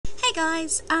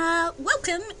guys,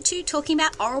 welcome to talking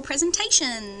about oral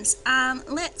presentations.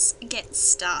 Let's get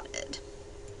started.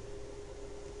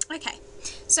 Okay,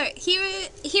 so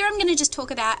here I'm going to just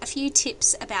talk about a few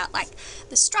tips about like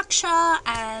the structure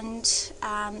and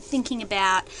thinking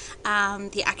about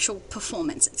the actual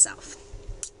performance itself.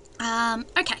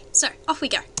 Okay, so off we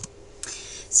go.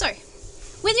 So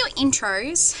with your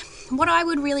intros, what I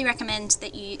would really recommend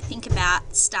that you think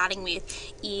about starting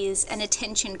with is an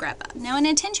attention grabber. Now, an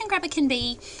attention grabber can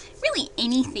be really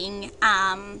anything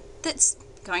that's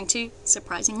going to,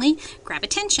 surprisingly, grab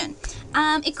attention.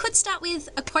 It could start with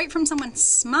a quote from someone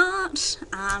smart,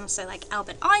 so like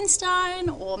Albert Einstein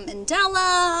or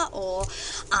Mandela or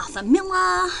Arthur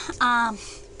Miller,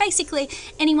 basically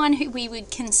anyone who we would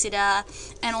consider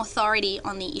an authority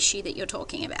on the issue that you're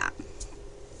talking about.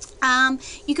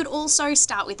 You could also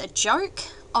start with a joke,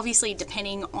 obviously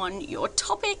depending on your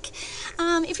topic.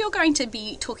 If you're going to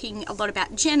be talking a lot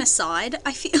about genocide,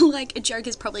 I feel like a joke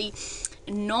is probably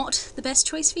not the best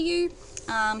choice for you,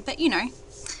 but you know,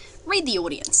 read the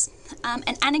audience. An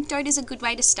anecdote is a good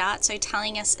way to start, so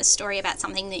telling us a story about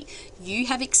something that you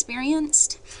have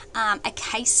experienced. A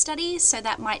case study, so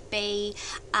that might be,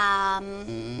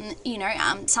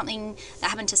 something that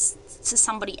happened to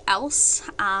somebody else,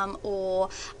 or,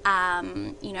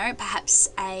 perhaps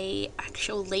a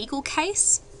actual legal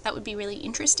case. That would be really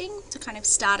interesting to kind of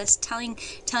start us telling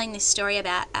this story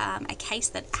about a case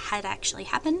that had actually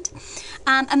happened.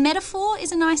 A metaphor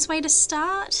is a nice way to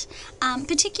start.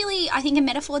 Particularly, I think a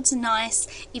metaphor is nice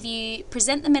if you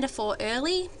present the metaphor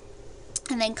early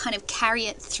and then kind of carry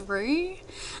it through.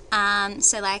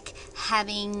 So like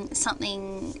having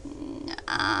something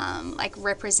like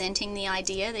representing the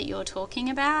idea that you're talking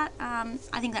about.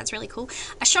 I think that's really cool.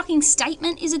 A shocking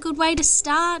statement is a good way to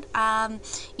start,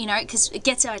 because it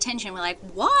gets our attention. We're like,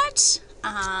 what?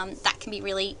 That can be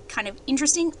really kind of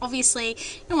interesting. Obviously,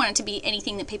 you don't want it to be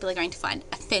anything that people are going to find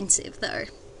offensive, though.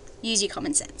 Use your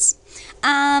common sense.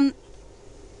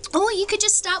 Or you could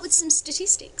just start with some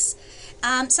statistics.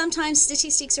 Sometimes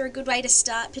statistics are a good way to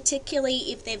start,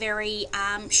 particularly if they're very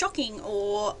shocking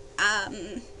or,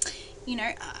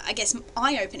 I guess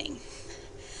eye-opening.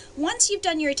 Once you've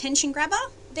done your attention grabber,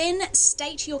 then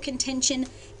state your contention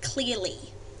clearly.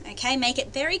 Okay, make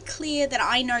it very clear that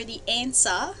I know the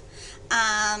answer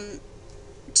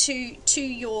to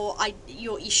your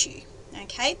issue.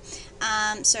 Okay,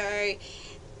 so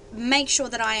make sure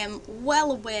that I am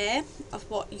well aware of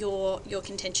what your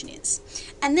contention is.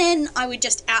 And then I would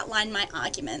just outline my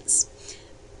arguments.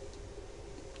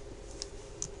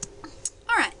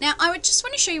 Alright, now I would just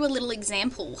want to show you a little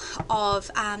example of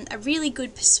a really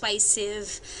good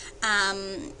persuasive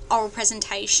oral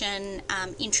presentation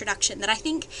introduction that I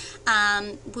think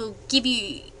will give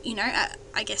you,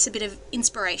 I guess a bit of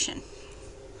inspiration.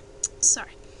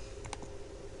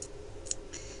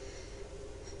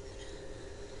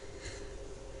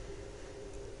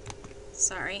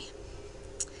 Sorry,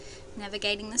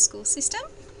 navigating the school system.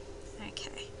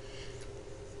 Okay,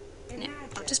 now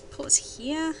I'll just pause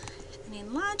here and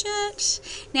enlarge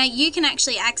it. Now you can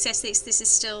actually access this. This is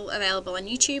still available on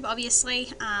YouTube,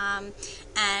 obviously,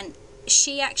 and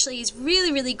she actually is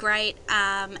really, really great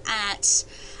at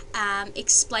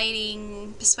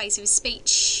explaining persuasive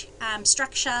speech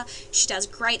structure. She does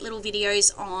great little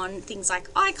videos on things like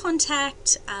eye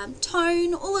contact,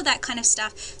 tone, all of that kind of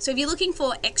stuff. So if you're looking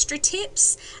for extra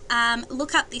tips,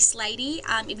 look up this lady.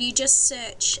 If you just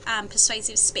search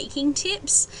persuasive speaking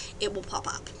tips, it will pop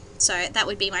up. So that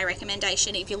would be my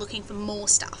recommendation if you're looking for more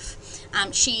stuff.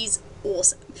 She's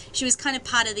awesome. She was kind of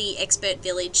part of the expert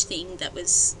village thing that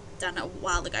was done a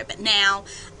while ago, but now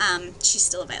she's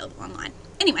still available online.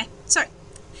 Anyway, so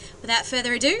without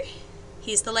further ado,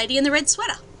 here's the lady in the red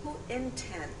sweater.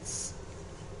 Intense.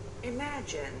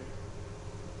 Imagine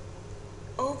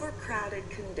overcrowded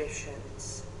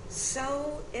conditions,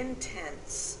 so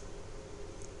intense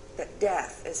that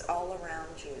death is all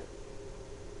around you.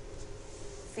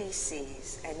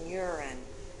 Feces and urine,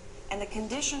 and the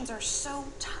conditions are so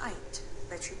tight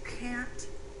that you can't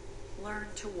learn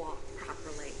to walk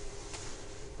properly.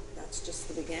 That's just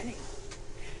the beginning.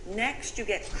 Next, you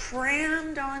get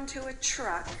crammed onto a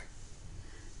truck,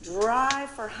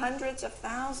 drive for hundreds of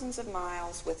thousands of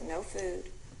miles with no food,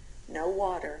 no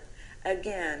water.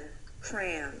 Again,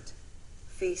 crammed,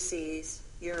 feces,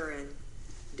 urine,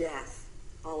 death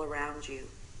all around you.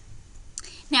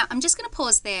 Now, I'm just going to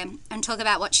pause there and talk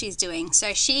about what she's doing.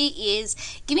 So she is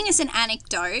giving us an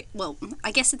anecdote. Well,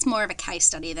 I guess it's more of a case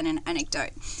study than an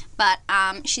anecdote. But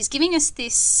she's giving us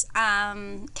this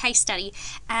case study,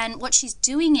 and what she's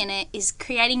doing in it is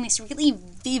creating this really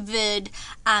vivid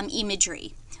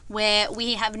imagery where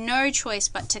we have no choice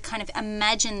but to kind of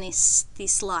imagine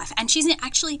this life, and she's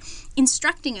actually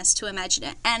instructing us to imagine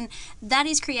it, and that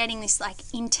is creating this like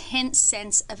intense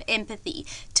sense of empathy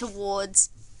towards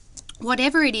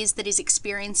whatever it is that is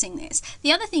experiencing this.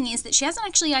 The other thing is that she hasn't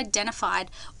actually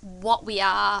identified what we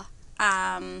are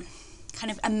kind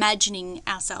of imagining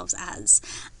ourselves as,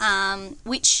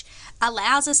 which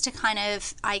allows us to kind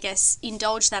of, I guess,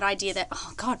 indulge that idea that,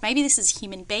 oh God, maybe this is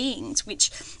human beings,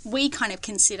 which we kind of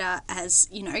consider as,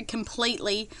 you know,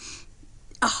 completely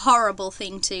a horrible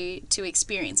thing to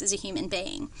experience as a human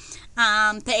being.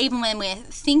 But even when we're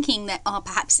thinking that, oh,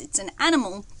 perhaps it's an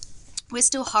animal, we're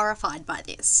still horrified by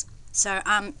this. So,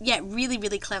 yeah, really,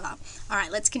 really clever. All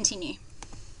right, let's continue.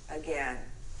 Again,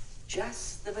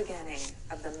 just the beginning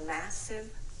of the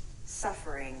massive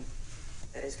suffering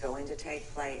that is going to take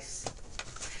place.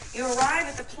 You arrive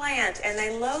at the plant and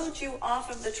they load you off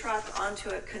of the truck onto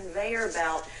a conveyor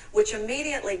belt, which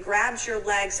immediately grabs your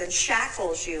legs and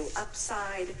shackles you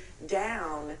upside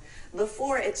down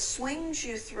before it swings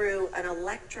you through an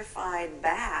electrified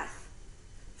bath,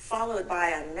 followed by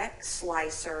a neck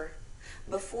slicer,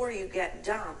 before you get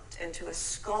dumped into a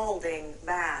scalding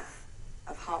bath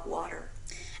of hot water.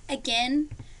 Again,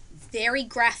 very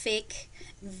graphic,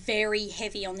 very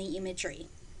heavy on the imagery.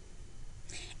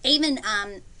 Even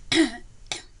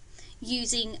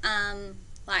using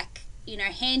like, you know,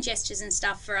 hand gestures and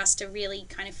stuff for us to really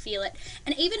kind of feel it.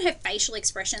 And even her facial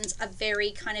expressions are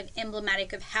very kind of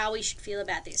emblematic of how we should feel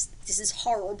about this. This is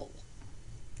horrible.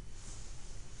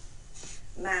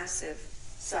 Massive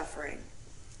suffering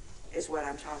is what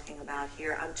I'm talking about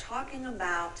here. I'm talking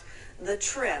about the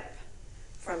trip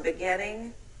from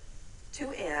beginning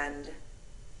to end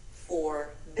for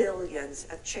billions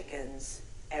of chickens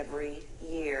every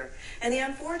year. And the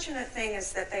unfortunate thing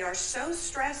is that they are so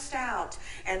stressed out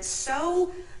and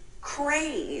so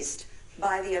crazed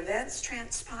by the events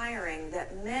transpiring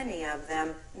that many of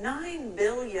them, 9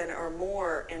 billion or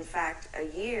more, in fact, a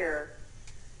year,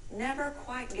 never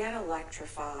quite get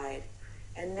electrified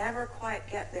and never quite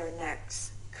get their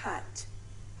necks cut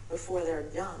before they're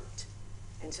dumped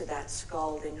into that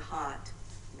scalding hot,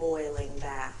 boiling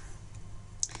bath.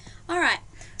 All right.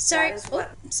 So,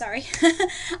 sorry.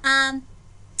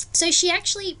 So she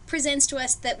actually presents to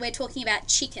us that we're talking about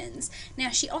chickens. Now,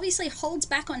 she obviously holds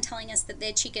back on telling us that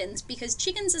they're chickens because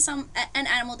chickens are an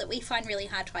animal that we find really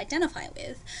hard to identify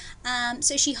with.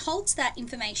 So she holds that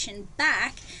information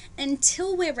back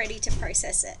until we're ready to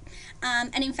process it.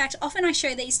 And in fact, often I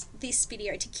show this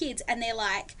video to kids and they're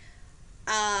like,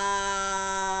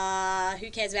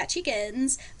 who cares about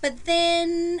chickens? But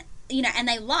then, you know, and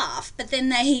they laugh, but then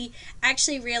they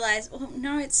actually realize, oh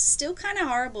no, it's still kind of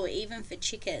horrible even for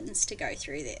chickens to go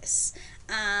through this.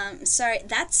 So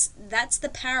that's the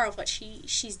power of what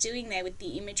she's doing there with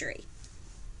the imagery.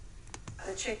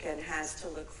 The chicken has to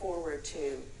look forward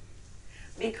to,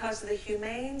 because the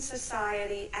Humane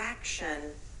Society Action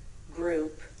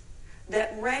Group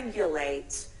that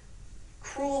regulates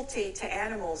cruelty to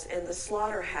animals in the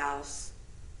slaughterhouse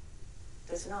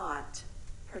does not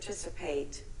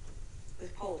participate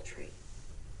with poultry.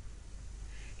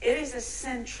 It is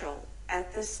essential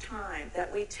at this time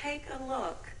that we take a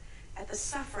look at the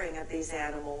suffering of these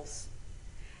animals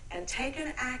and take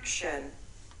an action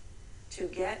to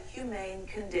get humane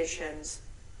conditions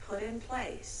put in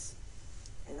place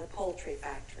in the poultry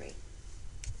factory.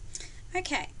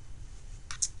 Okay.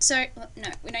 So, no,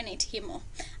 we don't need to hear more.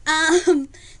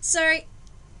 So,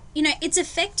 you know, it's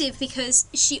effective because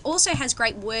she also has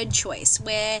great word choice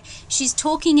where she's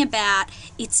talking about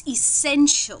it's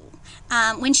essential.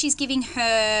 When she's giving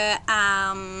her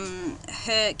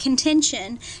her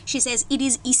contention, she says it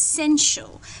is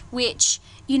essential, which,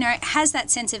 you know, has that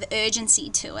sense of urgency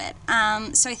to it.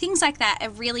 So things like that are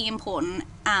really important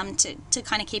to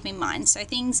kind of keep in mind. So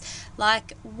things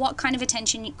like what kind of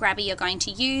attention grabber you're going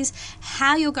to use,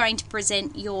 how you're going to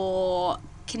present your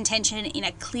contention in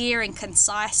a clear and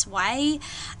concise way,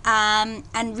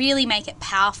 and really make it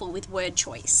powerful with word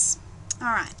choice. All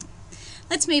right,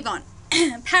 let's move on.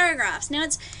 Paragraphs. Now,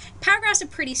 paragraphs are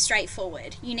pretty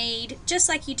straightforward. You need, just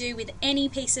like you do with any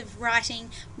piece of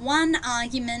writing, one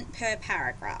argument per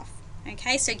paragraph.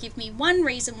 Okay, so give me one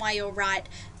reason why you're right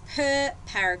per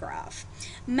paragraph.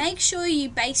 Make sure you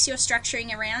base your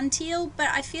structuring around Teal, but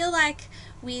I feel like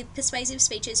with persuasive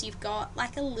speeches you've got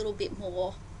like a little bit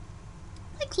more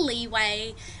like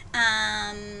leeway,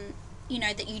 you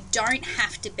know, that you don't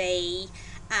have to be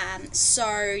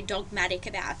so dogmatic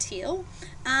about teal.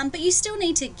 But you still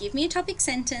need to give me a topic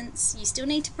sentence, you still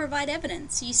need to provide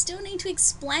evidence, you still need to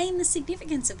explain the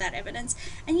significance of that evidence,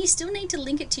 and you still need to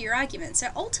link it to your argument. So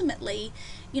ultimately,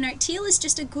 teal is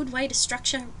just a good way to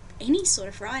structure any sort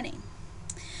of writing.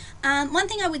 One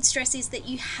thing I would stress is that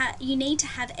you need to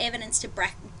have evidence to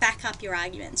back up your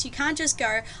arguments. You can't just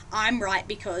go, I'm right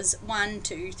because 1,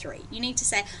 2, 3. You need to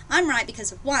say, I'm right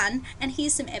because of 1, and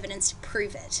here's some evidence to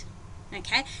prove it.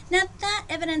 Okay? Now, that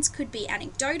evidence could be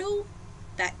anecdotal,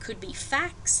 that could be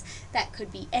facts, that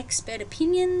could be expert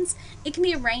opinions. It can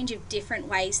be a range of different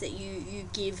ways that you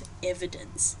give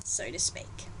evidence, so to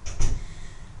speak.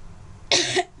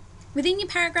 Within your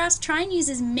paragraphs, try and use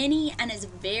as many and as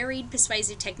varied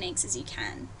persuasive techniques as you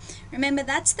can. Remember,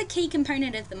 that's the key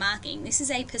component of the marking. This is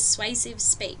a persuasive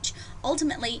speech.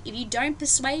 Ultimately, if you don't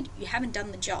persuade, you haven't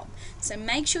done the job. So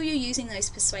make sure you're using those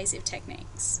persuasive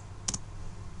techniques.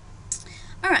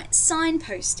 Alright,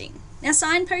 signposting. Now,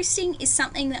 signposting is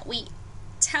something that we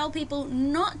tell people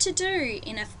not to do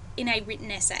in a written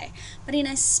essay, but in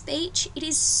a speech, it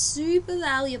is super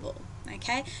valuable.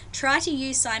 Okay, try to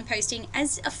use signposting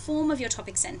as a form of your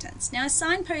topic sentence. Now, a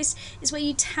signpost is where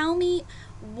you tell me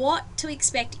what to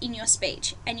expect in your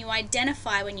speech and you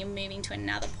identify when you're moving to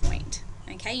another point.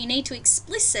 Okay, you need to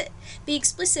be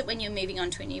explicit when you're moving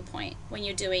on to a new point when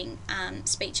you're doing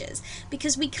speeches,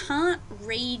 because we can't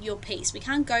read your piece. We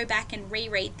can't go back and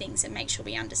reread things and make sure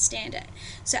we understand it.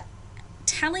 So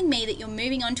telling me that you're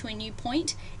moving on to a new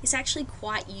point is actually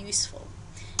quite useful.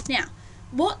 Now,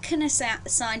 what can a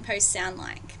signpost sound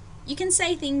like? You can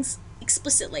say things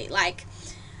explicitly, like,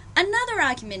 another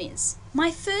argument is,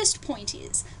 my first point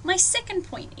is, my second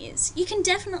point is. You can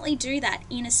definitely do that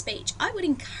in a speech. I would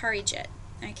encourage it,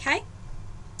 okay?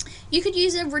 You could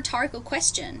use a rhetorical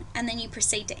question and then you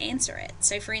proceed to answer it.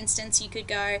 So for instance, you could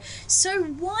go, so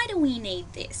why do we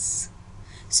need this?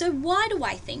 So why do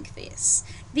I think this?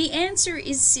 The answer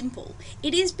is simple.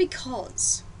 It is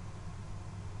because.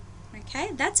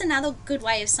 Okay, that's another good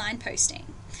way of signposting.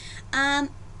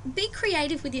 Be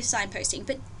creative with your signposting,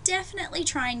 but definitely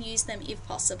try and use them if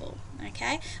possible,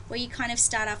 okay? Where you kind of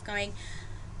start off going,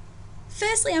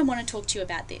 firstly, I want to talk to you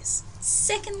about this.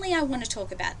 Secondly, I want to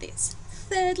talk about this.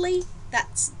 Thirdly,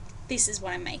 this is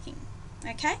what I'm making,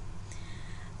 okay?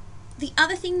 The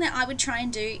other thing that I would try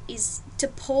and do is to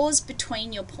pause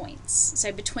between your points,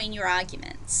 so between your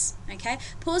arguments, okay?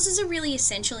 Pauses are really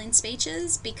essential in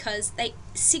speeches because they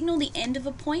signal the end of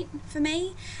a point for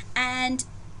me, and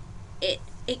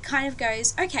it kind of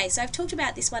goes, okay, so I've talked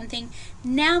about this one thing,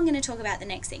 now I'm going to talk about the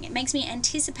next thing. It makes me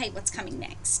anticipate what's coming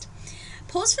next.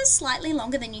 Pause for slightly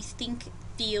longer than you think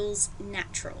feels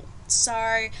natural. So,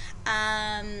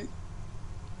 I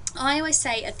always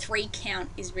say a 3 count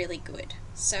is really good.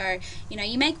 So,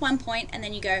 you make 1 point and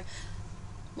then you go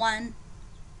 1,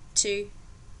 2,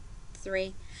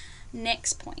 3,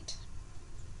 next point.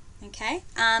 Okay?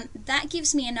 That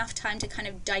gives me enough time to kind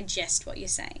of digest what you're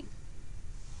saying.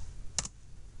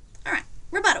 Alright,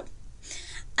 rebuttal.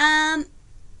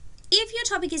 If your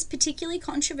topic is particularly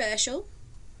controversial,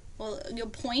 or your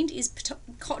point is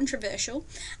controversial,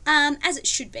 as it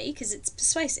should be because it's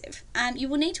persuasive, you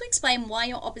will need to explain why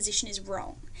your opposition is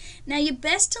wrong. Now, you're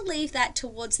best to leave that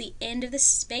towards the end of the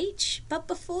speech, but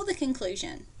before the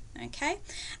conclusion, okay?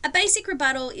 A basic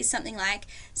rebuttal is something like,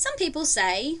 some people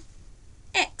say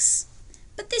X,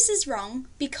 but this is wrong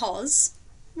because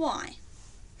Y.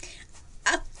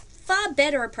 A far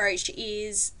better approach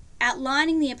is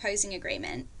outlining the opposing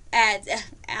argument, and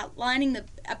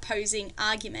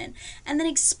then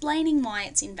explaining why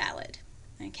it's invalid,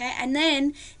 okay? And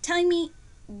then telling me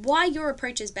why your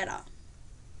approach is better,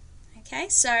 okay?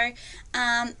 So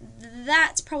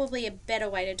that's probably a better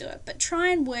way to do it, but try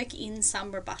and work in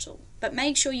some rebuttal, but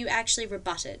make sure you actually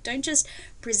rebut it. Don't just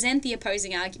present the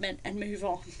opposing argument and move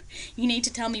on. You need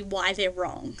to tell me why they're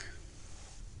wrong.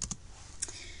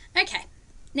 Okay.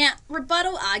 Now,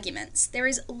 rebuttal arguments. There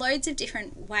is loads of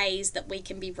different ways that we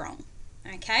can be wrong,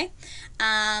 okay?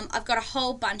 I've got a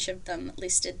whole bunch of them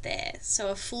listed there. So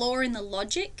a flaw in the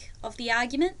logic of the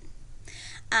argument.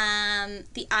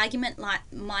 The argument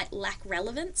might lack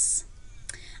relevance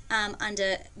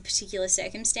under particular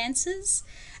circumstances.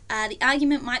 The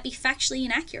argument might be factually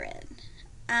inaccurate.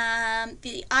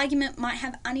 The argument might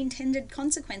have unintended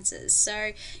consequences.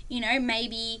 So,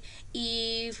 maybe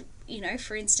if,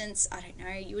 for instance, I don't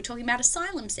know, you were talking about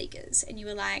asylum seekers and you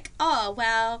were like, oh,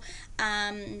 well,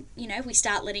 if we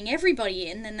start letting everybody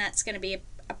in, then that's going to be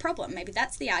a problem. Maybe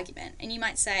that's the argument. And you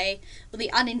might say, well, the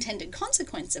unintended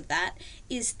consequence of that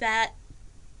is that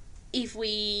if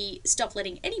we stop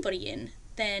letting anybody in,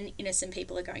 then innocent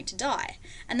people are going to die.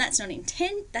 And that's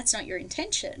not your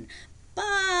intention,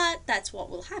 but that's what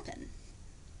will happen.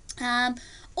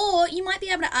 Or you might be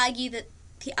able to argue that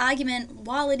the argument,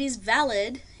 while it is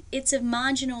valid, it's of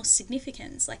marginal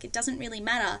significance. Like, it doesn't really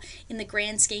matter in the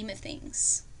grand scheme of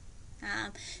things.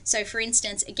 So for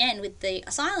instance, again, with the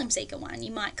asylum seeker one,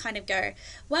 you might kind of go,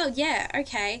 well, yeah,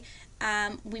 okay,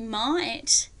 we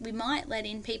might let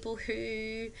in people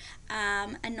who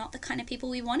are not the kind of people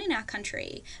we want in our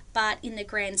country. But in the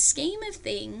grand scheme of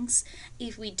things,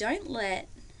 if we don't let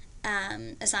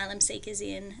asylum seekers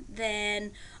in,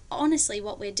 then honestly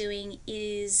what we're doing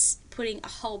is putting a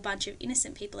whole bunch of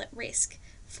innocent people at risk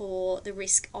for the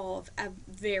risk of a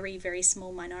very, very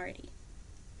small minority.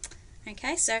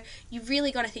 Okay, so you've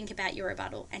really got to think about your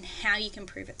rebuttal and how you can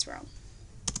prove it's wrong.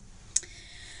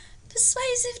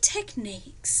 Persuasive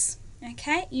techniques.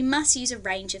 Okay, you must use a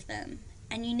range of them,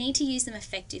 and you need to use them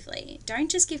effectively.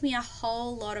 Don't just give me a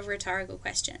whole lot of rhetorical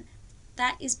question.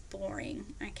 That is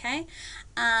boring, okay?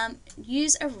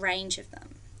 Use a range of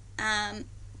them.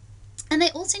 And they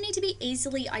also need to be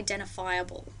easily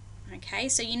identifiable, okay?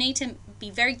 So you need to be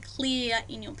very clear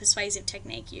in your persuasive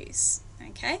technique use,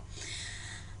 okay?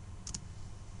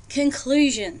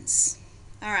 Conclusions.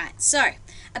 All right, so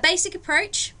a basic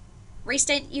approach,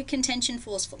 restate your contention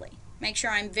forcefully. Make sure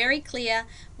I'm very clear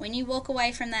when you walk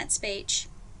away from that speech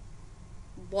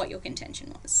what your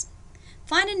contention was.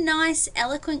 Find a nice,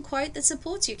 eloquent quote that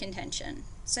supports your contention.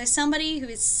 So somebody who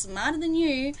is smarter than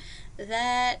you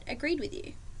that agreed with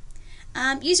you.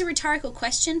 Use a rhetorical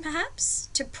question, perhaps,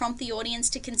 to prompt the audience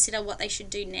to consider what they should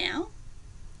do now.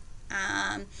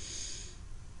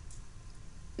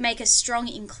 Make a strong,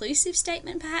 inclusive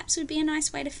statement, perhaps, would be a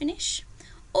nice way to finish.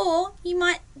 Or you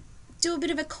might do a bit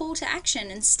of a call to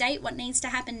action and state what needs to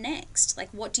happen next. Like,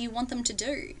 what do you want them to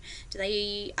do?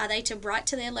 Are they to write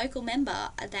to their local member?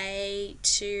 Are they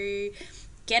to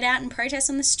get out and protest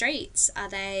on the streets? Are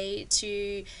they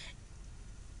to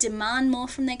demand more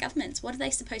from their governments? What are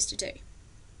they supposed to do?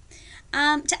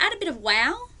 To add a bit of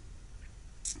wow,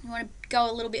 you want to go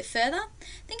a little bit further,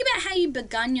 think about how you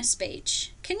begun your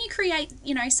speech. Can you create,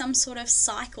 some sort of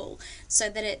cycle so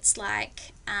that it's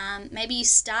like, maybe you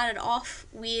started off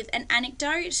with an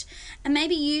anecdote, and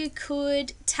maybe you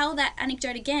could tell that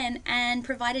anecdote again and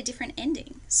provide a different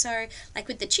ending. So like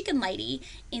with the chicken lady,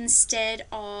 instead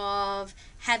of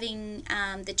having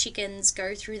the chickens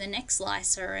go through the neck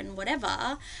slicer and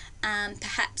whatever,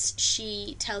 perhaps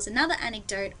she tells another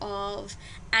anecdote of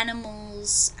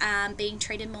animals being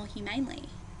treated more humanely,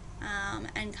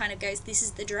 and kind of goes, this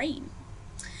is the dream.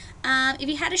 If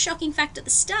you had a shocking fact at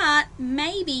the start,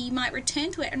 maybe you might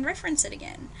return to it and reference it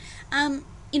again.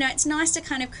 It's nice to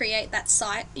kind of create that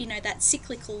that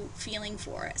cyclical feeling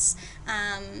for us.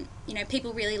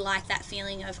 People really like that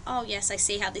feeling of, oh yes, I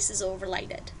see how this is all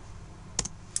related.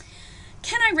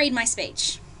 Can I read my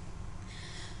speech?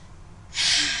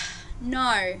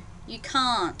 No, you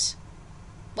can't.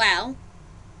 Well,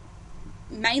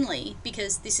 mainly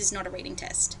because this is not a reading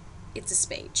test. It's a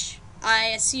speech. I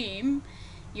assume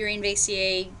you're in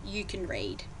VCE, you can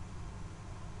read.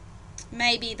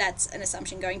 Maybe that's an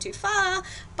assumption going too far,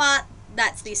 but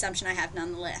that's the assumption I have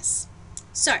nonetheless.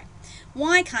 So,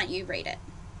 why can't you read it?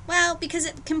 Well, because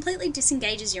it completely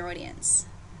disengages your audience.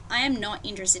 I am not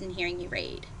interested in hearing you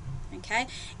read, okay?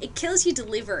 It kills your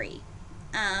delivery,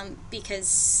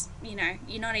 because,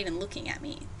 you're not even looking at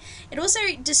me. It also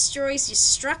destroys your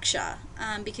structure,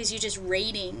 because you're just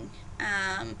reading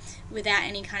without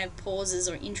any kind of pauses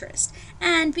or interest.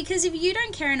 And because if you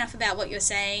don't care enough about what you're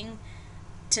saying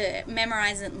to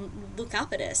memorize and look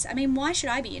up at us, why should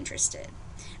I be interested?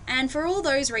 And for all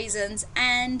those reasons,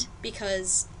 and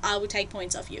because I will take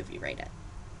points off you if you read it.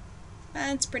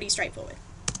 It's pretty straightforward.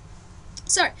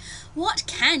 So, what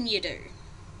can you do?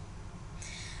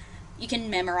 You can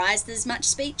memorize as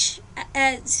much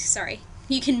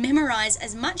you can memorize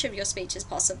as much of your speech as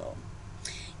possible.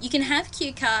 You can have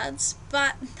cue cards,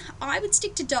 but I would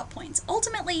stick to dot points.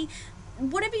 Ultimately,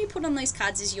 whatever you put on those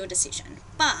cards is your decision.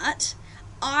 But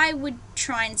I would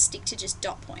try and stick to just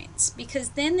dot points, because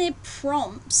then they're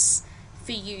prompts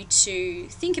for you to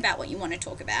think about what you want to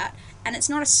talk about, and it's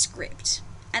not a script.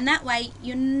 And that way,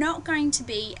 you're not going to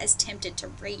be as tempted to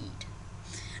read.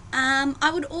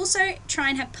 I would also try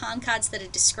and have palm cards that are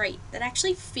discreet, that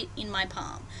actually fit in my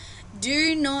palm.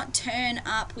 Do not turn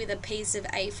up with a piece of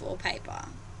A4 paper,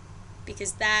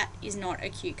 because that is not a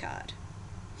cue card.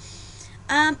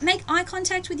 Make eye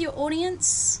contact with your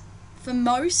audience. For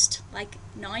most, like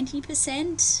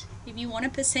 90%, if you want a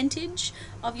percentage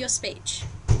of your speech.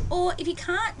 Or if you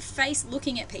can't face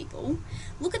looking at people,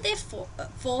 look at their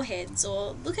foreheads,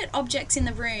 or look at objects in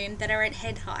the room that are at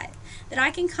head height, that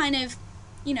I can kind of,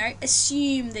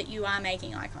 assume that you are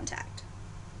making eye contact.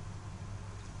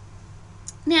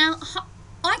 Now,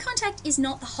 eye contact is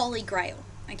not the holy grail,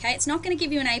 okay? It's not going to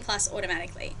give you an A+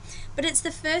 automatically, but it's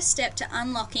the first step to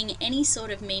unlocking any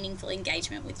sort of meaningful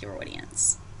engagement with your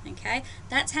audience, okay?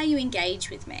 That's how you engage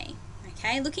with me.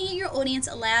 Okay, looking at your audience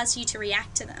allows you to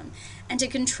react to them and to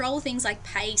control things like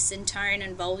pace and tone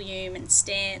and volume and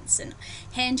stance and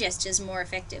hand gestures more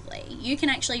effectively. You can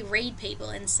actually read people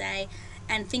and say,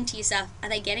 and think to yourself, are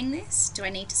they getting this? Do I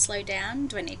need to slow down?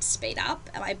 Do I need to speed up?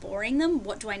 Am I boring them?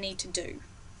 What do I need to do?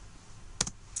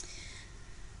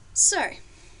 So,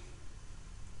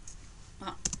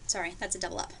 sorry, that's a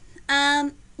double up.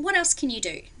 What else can you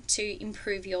do to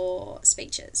improve your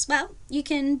speeches? Well, you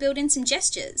can build in some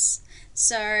gestures.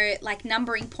 So, like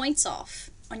numbering points off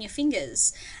on your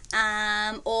fingers,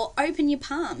 or open your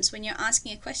palms when you're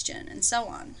asking a question, and so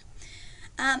on.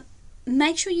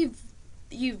 Make sure you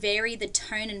vary the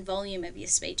tone and volume of your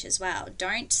speech as well.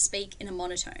 Don't speak in a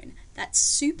monotone. That's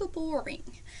super boring.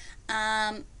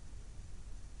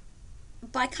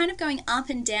 By kind of going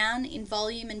up and down in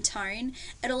volume and tone,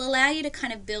 it'll allow you to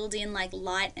kind of build in like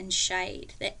light and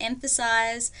shade that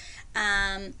emphasize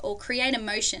or create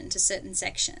emotion to certain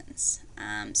sections.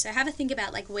 So have a think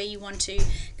about like where you want to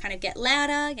kind of get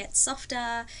louder, get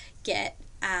softer, get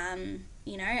an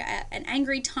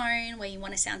angry tone, where you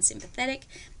want to sound sympathetic,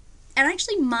 and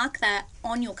actually mark that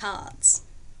on your cards.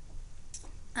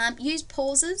 Use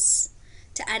pauses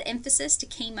to add emphasis to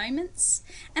key moments,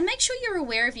 and make sure you're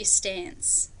aware of your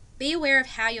stance. Be aware of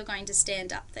how you're going to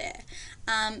stand up there.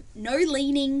 No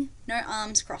leaning, no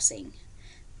arms crossing.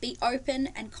 Be open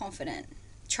and confident.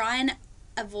 Try and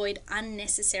avoid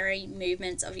unnecessary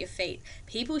movements of your feet.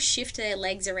 People shift their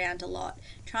legs around a lot.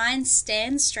 Try and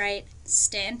stand straight,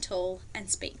 stand tall, and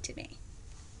speak to me.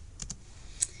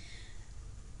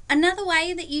 Another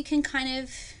way that you can kind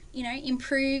of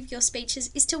improve your speeches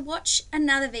is to watch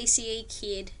another VCE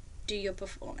kid do your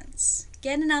performance.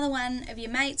 Get another one of your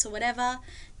mates or whatever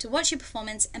to watch your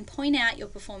performance and point out your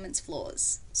performance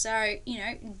flaws. So,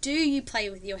 do you play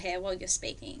with your hair while you're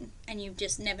speaking and you've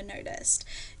just never noticed?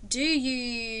 Do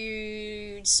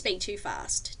you speak too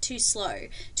fast, too slow,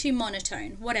 too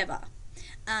monotone, whatever?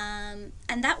 And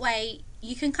that way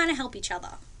you can kind of help each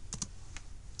other.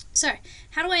 So,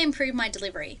 how do I improve my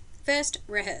delivery? First,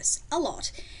 rehearse a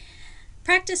lot.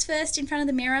 Practice first in front of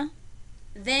the mirror.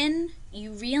 Then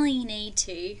you really need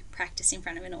to practice in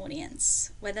front of an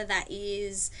audience, whether that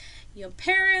is your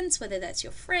parents, whether that's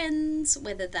your friends,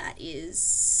 whether that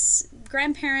is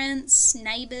grandparents,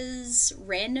 neighbors,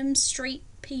 random street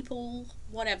people,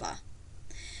 whatever.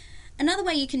 Another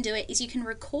way you can do it is you can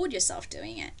record yourself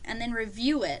doing it and then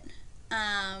review it,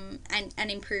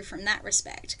 and improve from that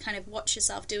respect. Kind of watch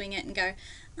yourself doing it and go,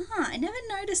 I never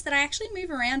noticed that I actually move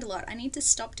around a lot. I need to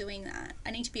stop doing that.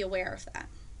 I need to be aware of that.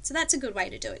 So that's a good way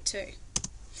to do it too.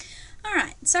 All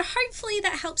right, so hopefully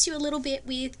that helps you a little bit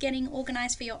with getting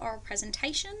organized for your oral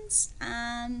presentations.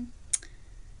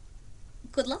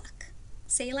 Good luck.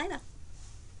 See you later.